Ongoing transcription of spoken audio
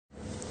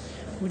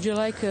Would you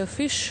like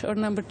fish or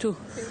number 2?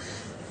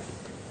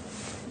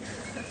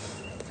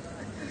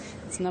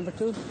 It's number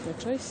 2, your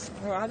choice.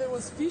 Other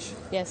was fish?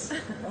 Yes.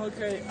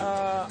 Okay,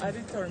 I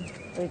return.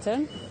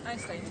 Return? I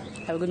stay.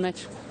 Have a good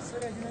match.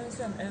 Sorry, I didn't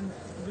understand. And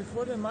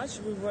before the match,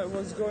 we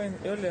was going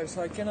earlier,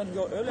 so I cannot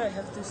go earlier. I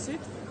have to sit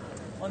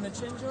on the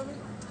changeover?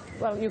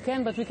 Well, you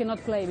can, but we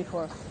cannot play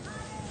before.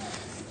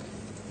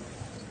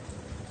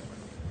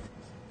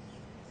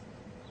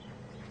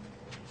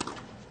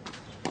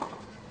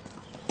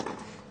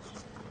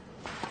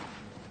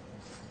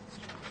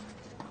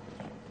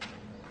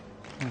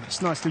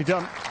 It's nicely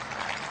done.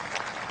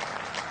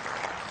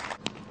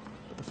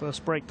 The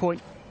first break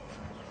point,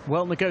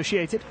 well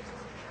negotiated.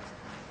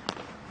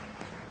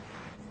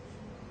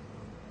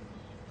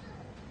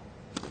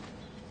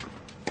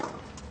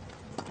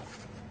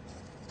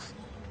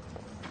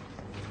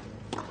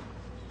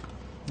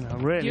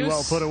 Really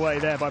well put away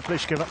there by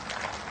Pliskova.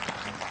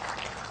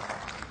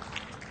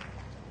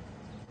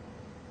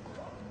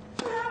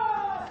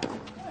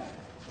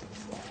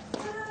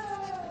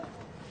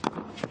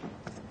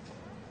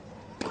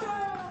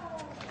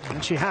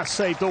 And she has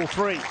saved all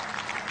 3.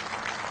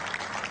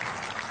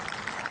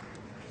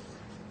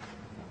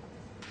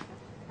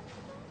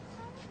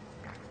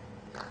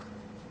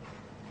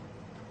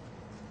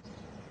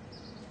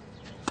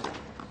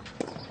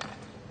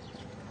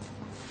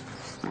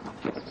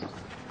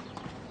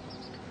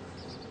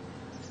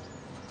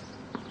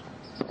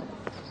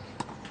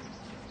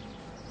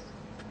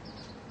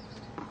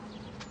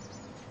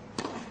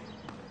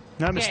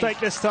 No mistake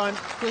this time.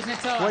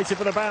 Kuznetsova. Waited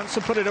for the bounce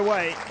and put it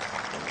away.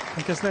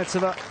 And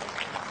Kuznetsova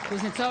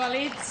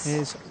leads.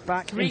 Is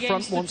back in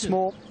front once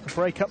more. A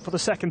break up for the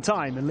second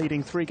time and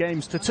leading 3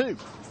 games to 2.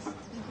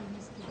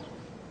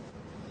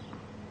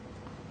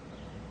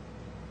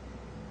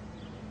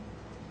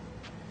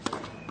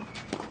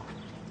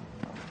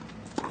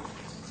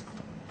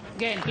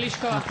 Again,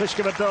 Pliskova. And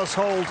Pliskova does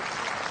hold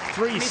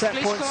 3 set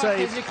point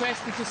saves. Is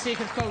requested to seek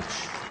her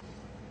coach.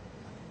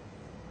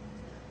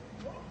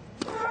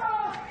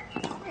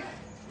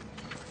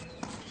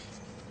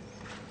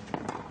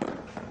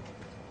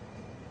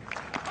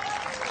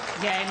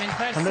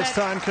 And this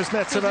time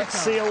Kuznetsova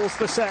seals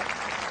the set.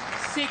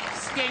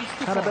 6 games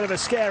to 4. Had a bit of a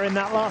scare in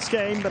that last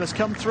game, but has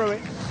come through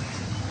it.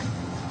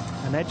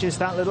 And edges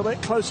that little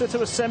bit closer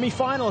to a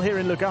semi-final here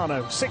in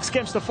Lugano. 6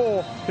 games to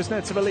 4,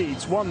 Kuznetsova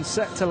leads, 1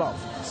 set to love.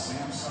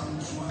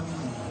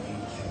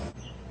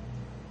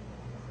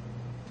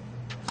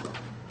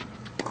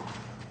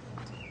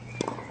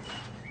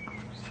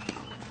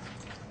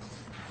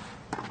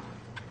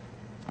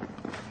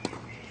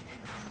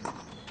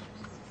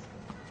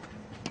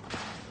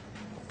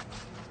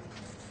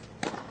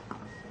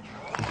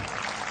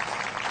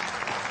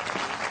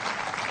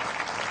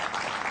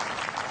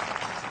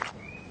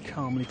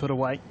 Calmly put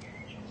away.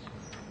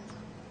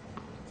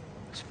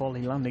 This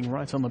volley landing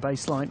right on the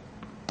baseline.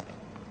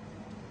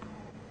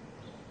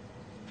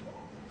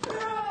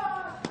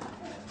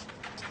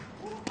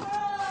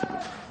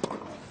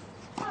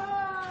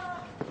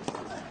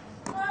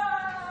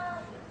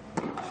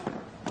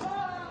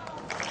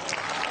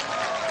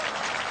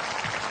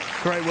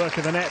 Great work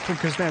of the net from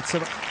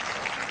Kuznetsova.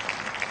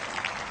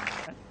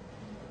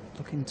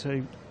 Looking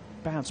to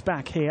bounce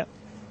back here.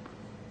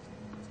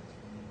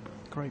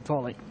 Great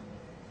volley.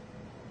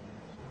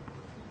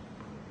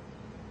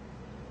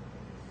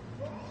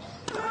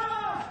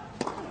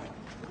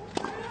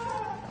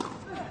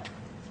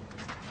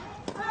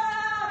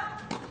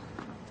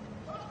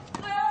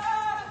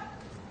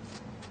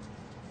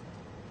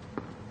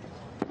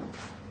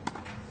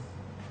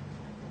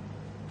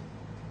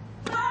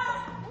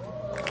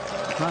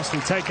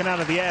 Nicely taken out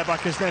of the air by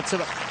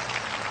Kuznetsova.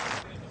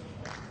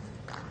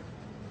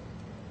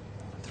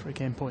 3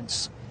 game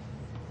points.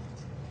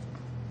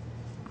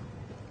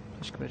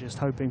 Pliskova just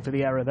hoping for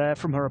the error there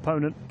from her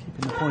opponent,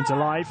 keeping the point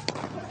alive.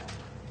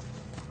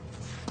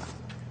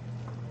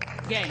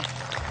 Game.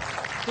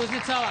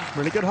 Kuznetsova.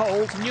 Really good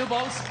hold. New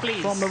balls,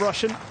 please. From the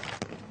Russian.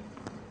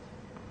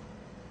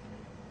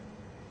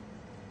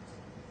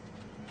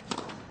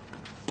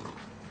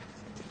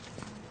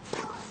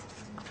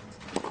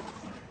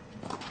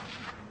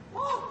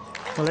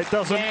 Well, it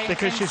doesn't,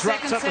 because she's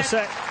wrapped up the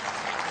set.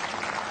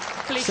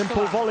 Pliskova.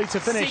 Simple volley to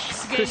finish.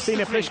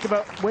 Kristyna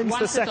Pliskova wins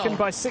the second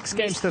by 6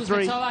 games to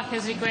 3.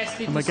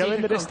 And we're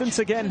going the distance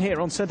again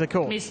here on centre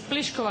court. Miss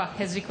Pliskova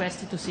has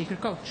requested to see her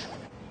coach.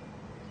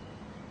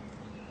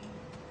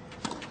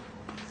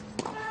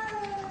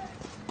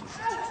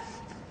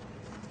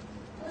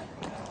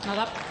 Not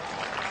up.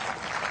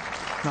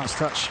 Nice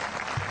touch.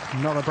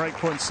 Another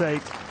breakpoint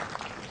saved.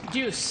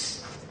 Deuce.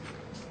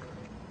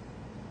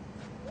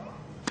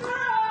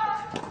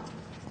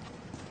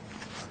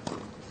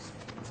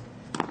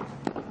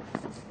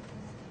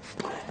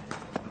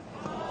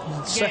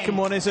 Second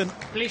one isn't.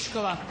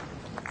 Pliskova.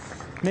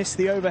 Missed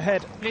the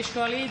overhead.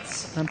 Pliskova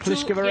leads. And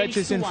Pliskova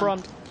edges in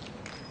front.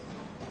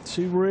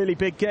 2 really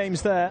big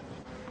games there.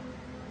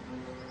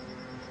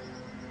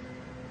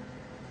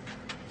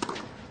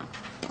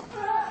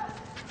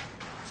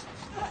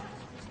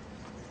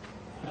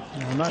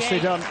 Oh, nicely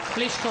done.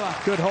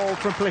 Pliskova. Good hold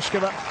from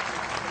Pliskova.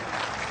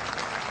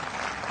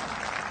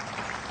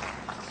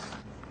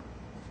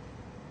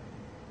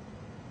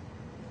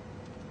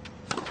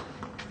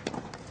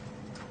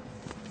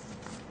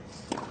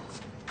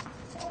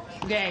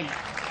 Game.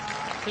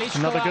 Pliskova.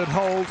 Another good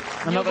hold.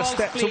 Another balls,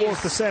 step please.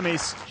 towards the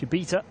semis. She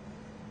beat her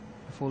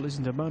before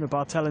losing to Mona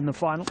Bartel in the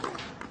final.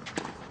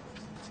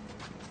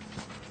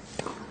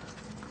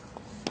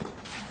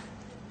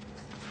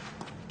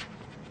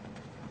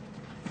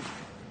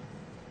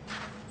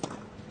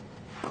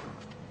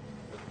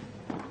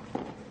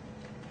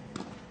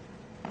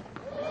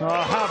 Oh,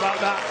 how about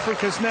that for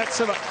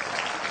Kuznetsova?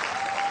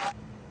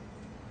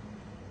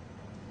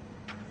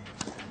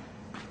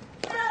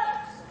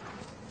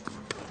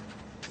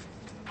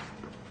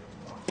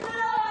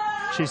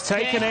 She's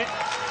taken it.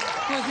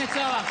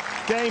 Kuznetsova.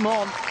 Game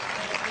on.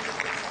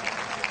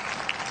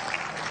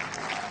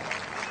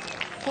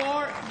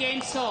 4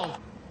 games solved.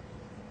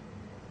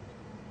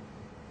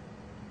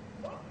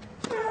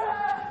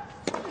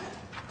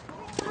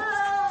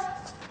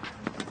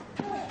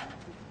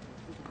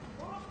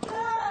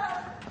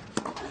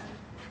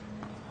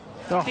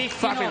 Oh, 15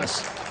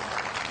 fabulous.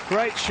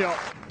 Great shot.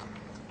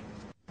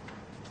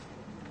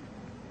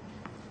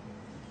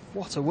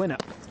 What a winner.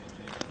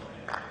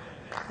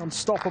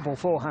 Unstoppable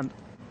forehand.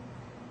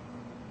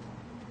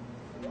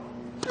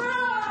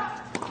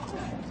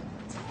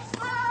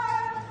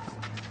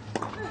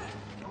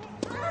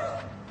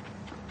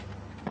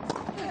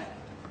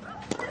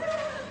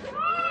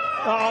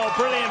 Oh,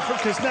 brilliant from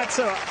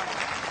Kuznetsova.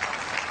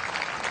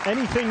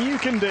 Anything you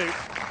can do.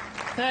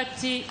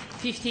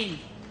 30-15.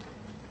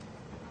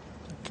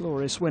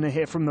 Glorious winner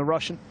here from the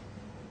Russian.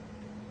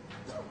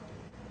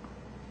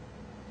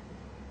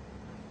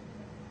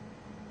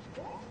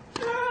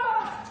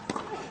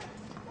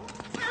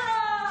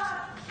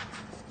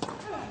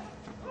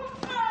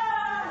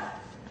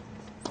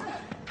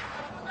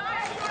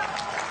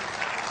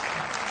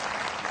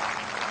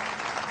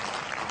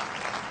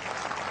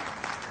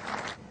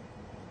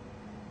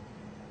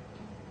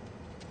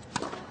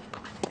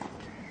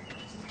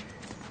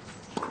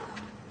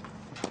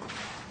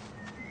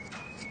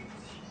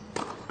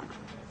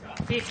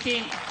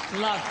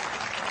 Love.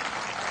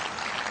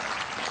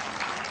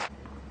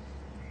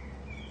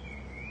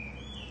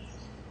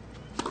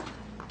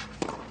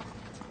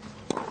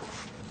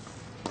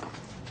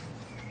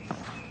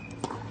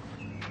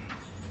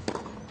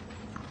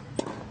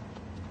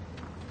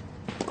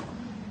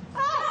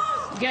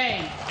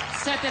 Game.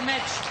 Set a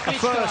match. A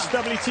first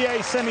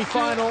WTA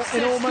semi-final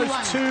in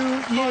almost 2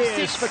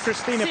 years for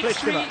Kristyna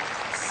Pliskova.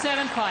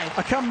 7-5.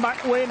 A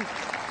comeback win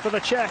for the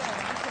Czech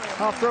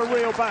after a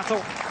real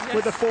battle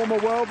with the former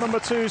world number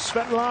 2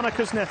 Svetlana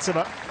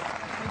Kuznetsova.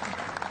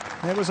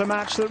 It was a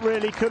match that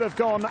really could have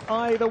gone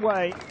either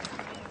way.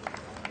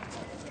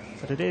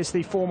 But it is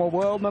the former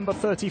world number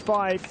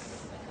 35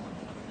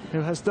 who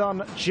has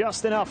done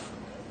just enough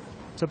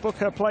to book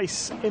her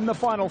place in the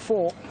final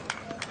 4.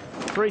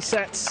 3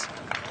 sets.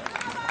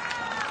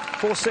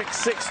 4-6,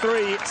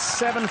 6-3,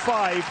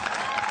 7-5.